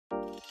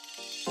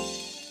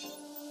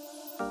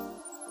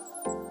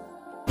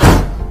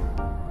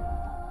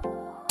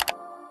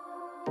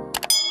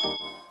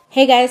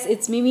Hey guys,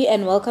 it's Mimi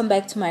and welcome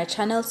back to my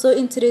channel. So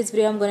in today's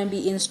video I'm going to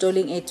be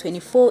installing a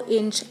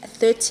 24-inch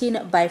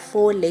 13 by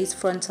 4 lace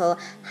frontal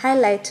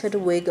highlighted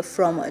wig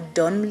from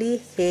Donmily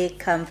Hair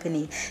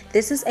company.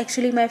 This is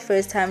actually my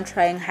first time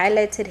trying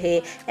highlighted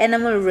hair and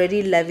I'm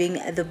already loving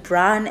the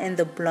brown and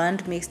the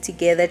blonde mixed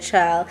together,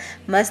 child.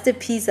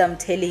 Masterpiece, I'm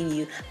telling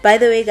you. By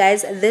the way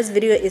guys, this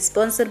video is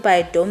sponsored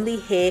by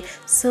Donmily Hair,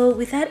 so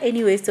without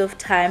any waste of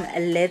time,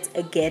 let's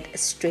get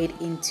straight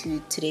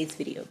into today's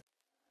video.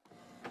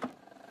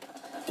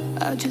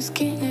 I just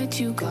can't let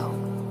you go.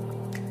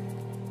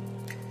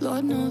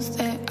 Lord knows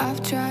that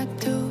I've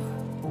tried to.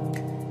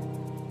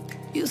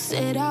 You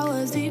said I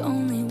was the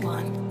only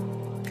one.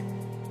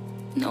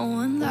 No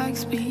one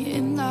likes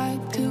being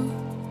lied to.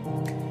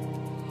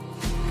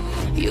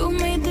 You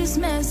made this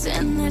mess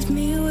and left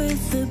me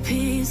with the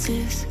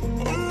pieces.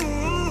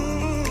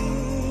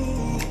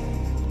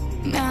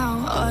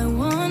 Now I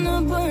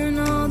wanna burn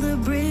all the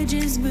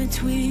bridges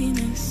between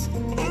us.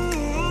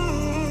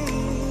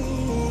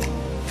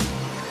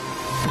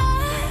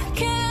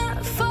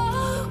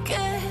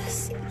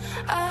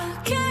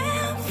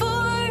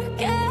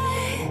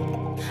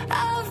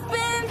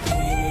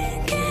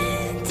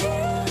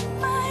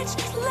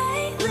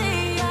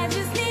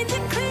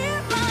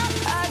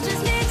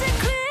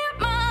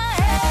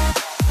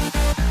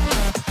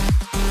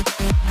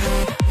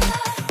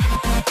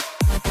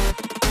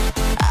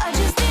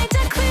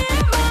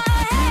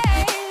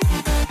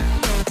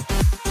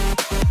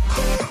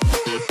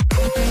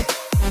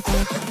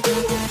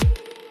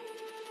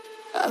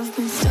 I've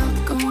been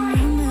stuck on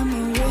your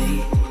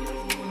memory,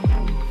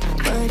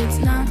 but it's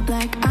not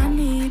like I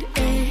need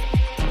it.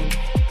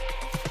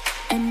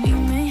 And we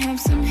may have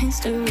some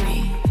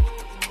history,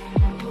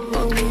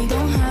 but we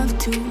don't have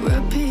to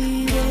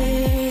repeat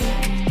it.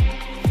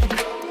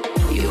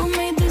 You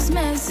made this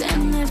mess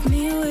and left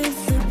me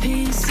with the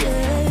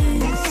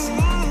pieces.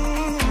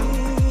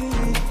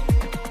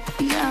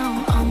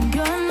 Now I'm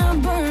gonna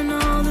burn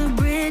all the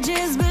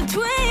bridges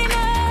between us.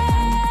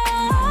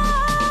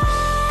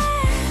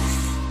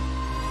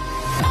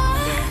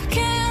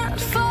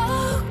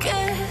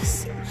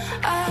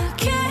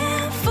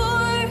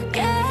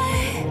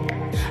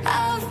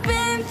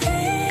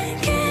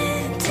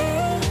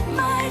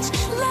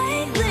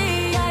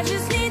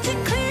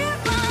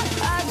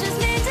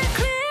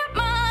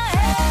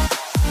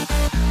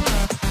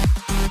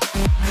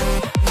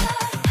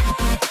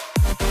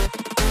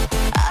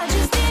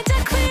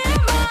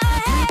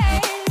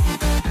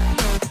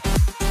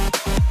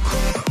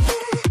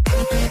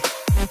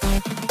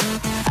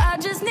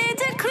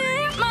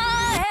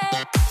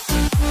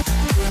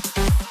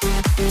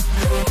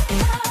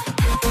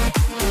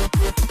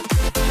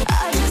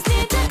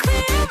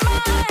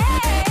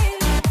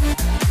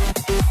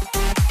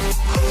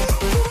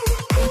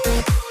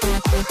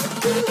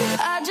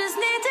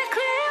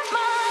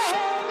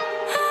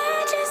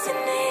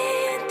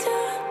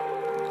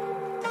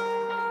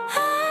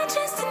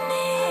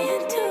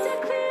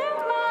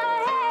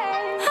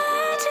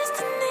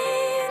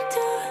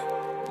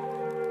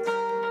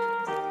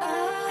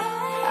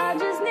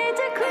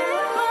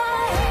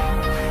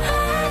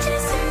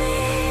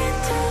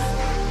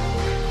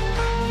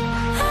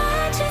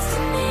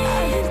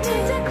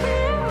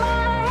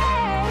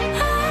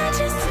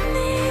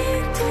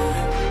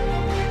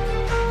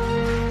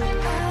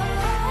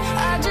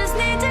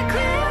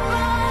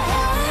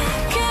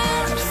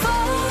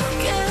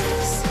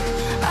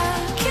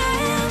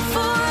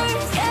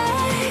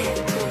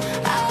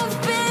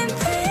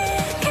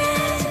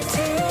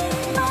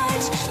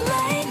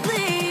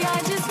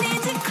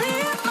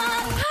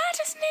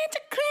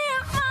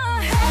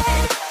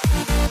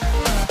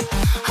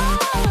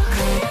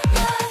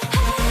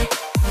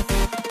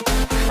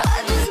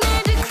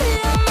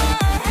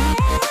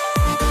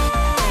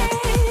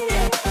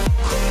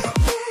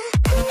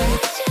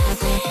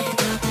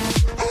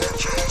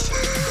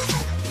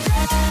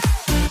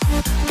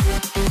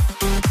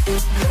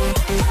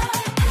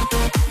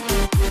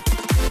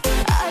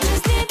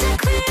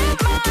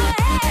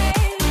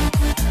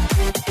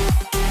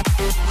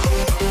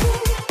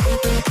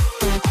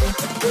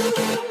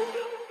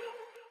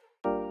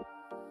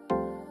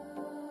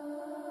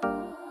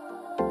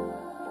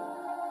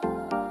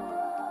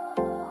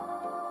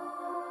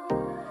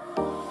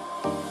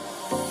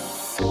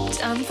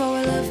 Time for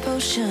a love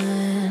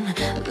potion,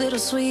 a little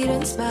sweet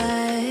and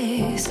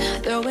spice.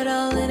 Throw it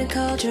all in a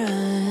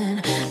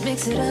cauldron,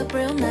 mix it up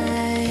real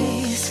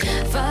nice.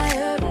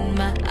 Fire in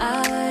my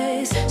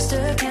eyes,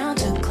 stir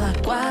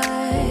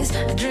counterclockwise.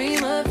 I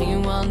dream of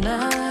you all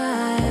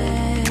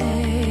night.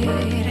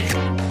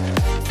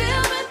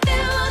 Feel with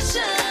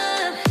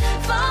devotion,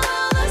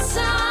 follow the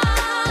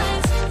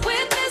signs.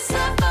 With this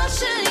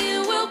devotion,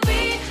 you will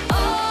be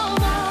all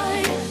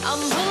mine. I'm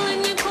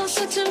pulling you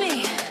closer to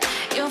me.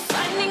 You're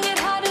finding it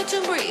harder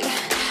to breathe.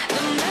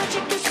 The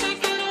magic is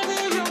taking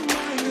over your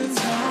mind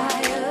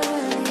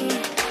entirely.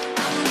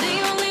 I'm the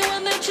only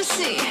one that you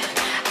see.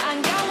 I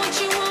got what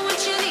you want.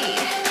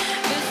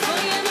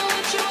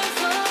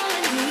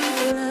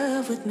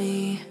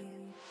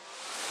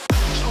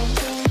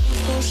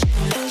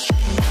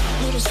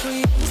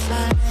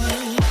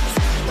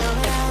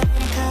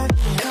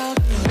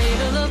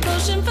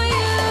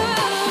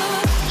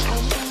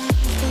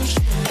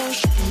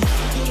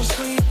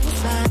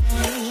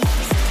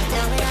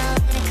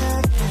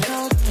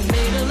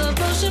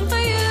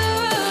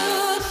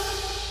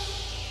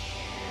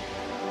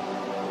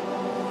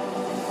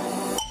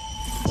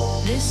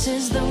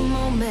 this is the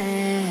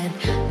moment,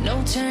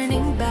 no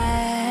turning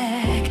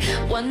back.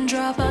 One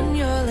drop on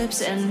your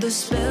lips and the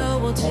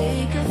spell will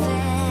take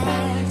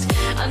effect.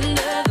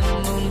 Under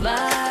the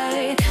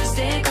moonlight,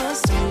 stay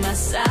close to my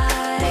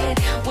side.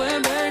 We're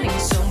burning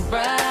so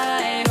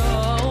bright.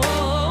 Oh,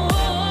 oh,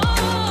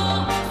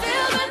 oh.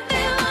 Feel the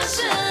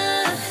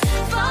emotion,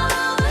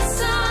 follow the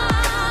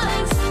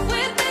signs.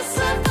 With this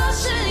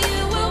devotion,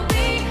 you will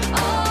be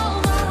all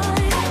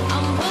mine.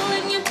 I'm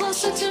pulling you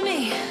closer to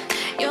me.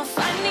 You're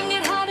finding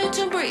it harder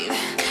to breathe.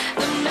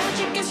 The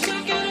magic is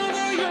taking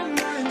over your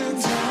mind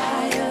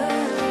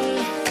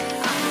entirely.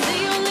 I'm the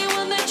only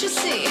one that you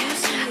see.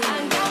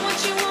 I got what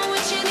you want,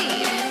 what you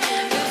need.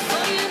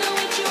 Before you know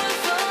what you are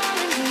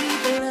falling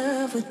deep in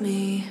love with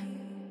me.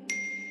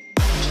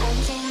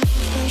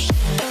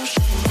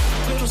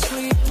 Little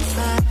sweet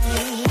inside.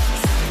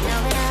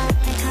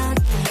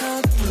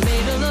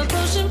 Made a love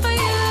potion for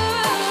you.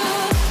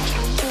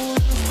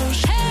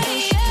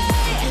 Hey,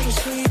 yeah. Little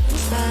sweet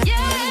inside. Yeah.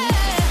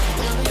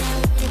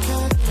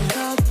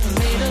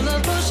 Made a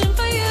love potion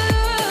for you.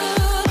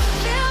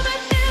 Feel the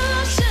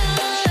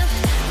emotion,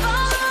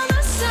 follow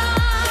the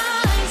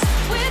signs.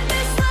 With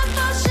this love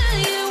potion,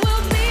 you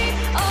will be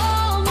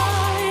all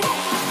mine.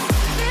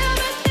 Feel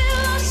the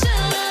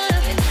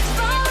emotion,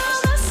 follow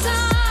the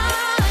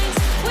signs.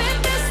 With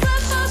this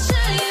love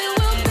potion, you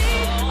will be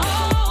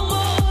all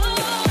mine.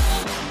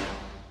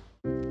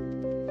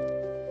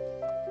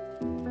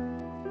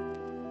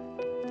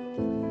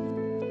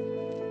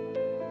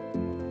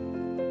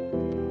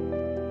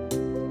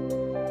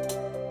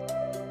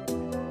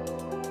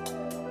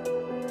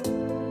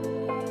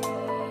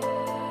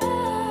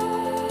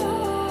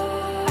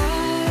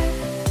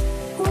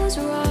 I was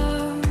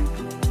wrong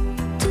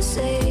to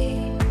say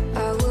I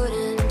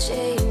wouldn't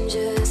change a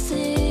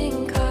thing,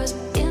 'cause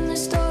in the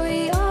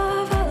story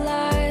of our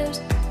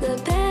lives, the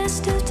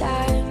best of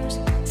times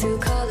through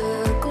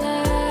color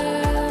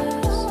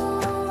glass.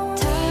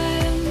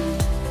 Time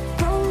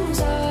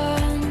rolls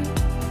on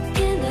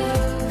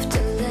enough to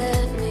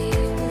let me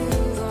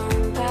move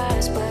on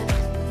past, but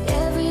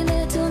every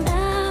little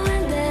now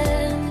and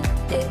then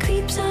it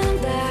creeps on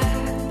back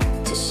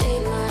to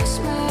shape my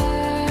smile.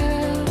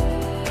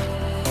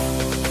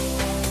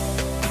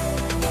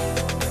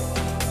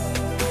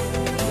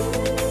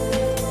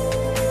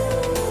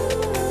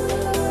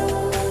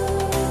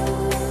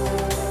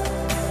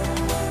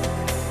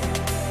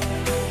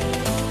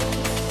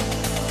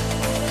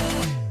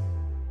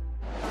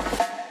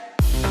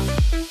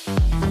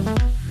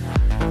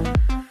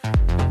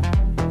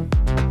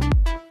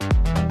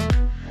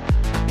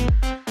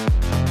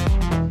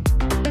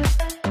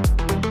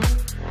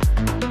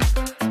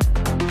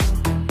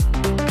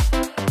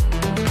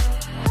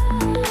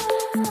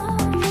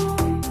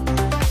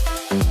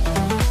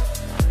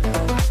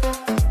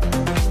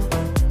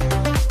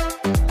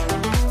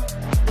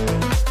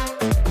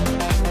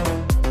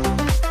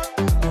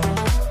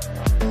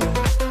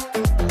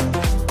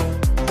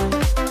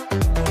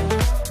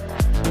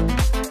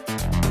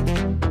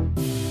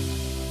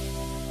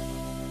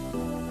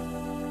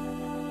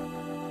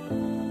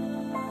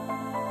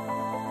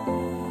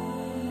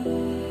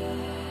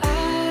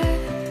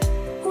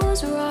 I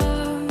was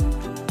wrong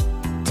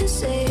to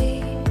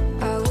say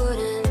I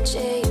wouldn't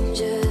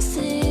change a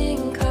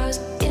thing, 'cause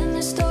in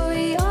the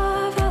story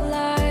of our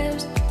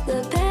lives,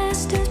 the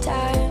best of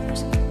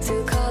times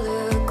through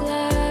color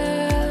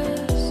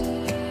glass.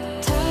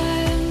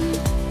 Time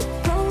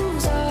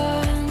rolls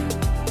on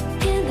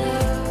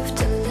enough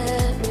to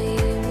let me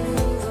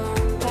move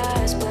on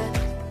past, but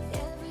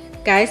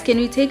Guys, can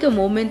we take a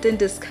moment and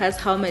discuss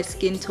how my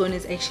skin tone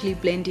is actually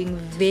blending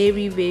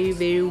very, very,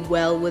 very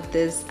well with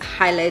this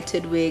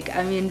highlighted wig?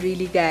 I mean,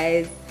 really,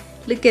 guys,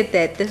 look at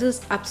that. This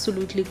is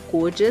absolutely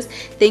gorgeous.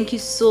 Thank you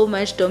so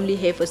much, Donmily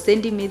Hair, for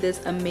sending me this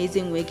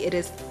amazing wig. It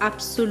is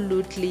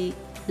absolutely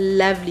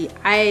lovely.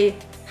 I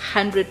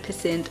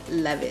 100%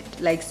 love it,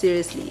 like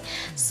seriously.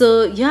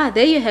 So yeah,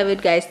 there you have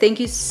it, guys. Thank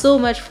you so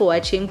much for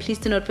watching. Please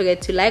do not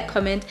forget to like,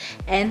 comment,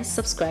 and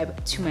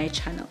subscribe to my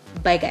channel.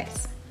 Bye,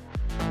 guys.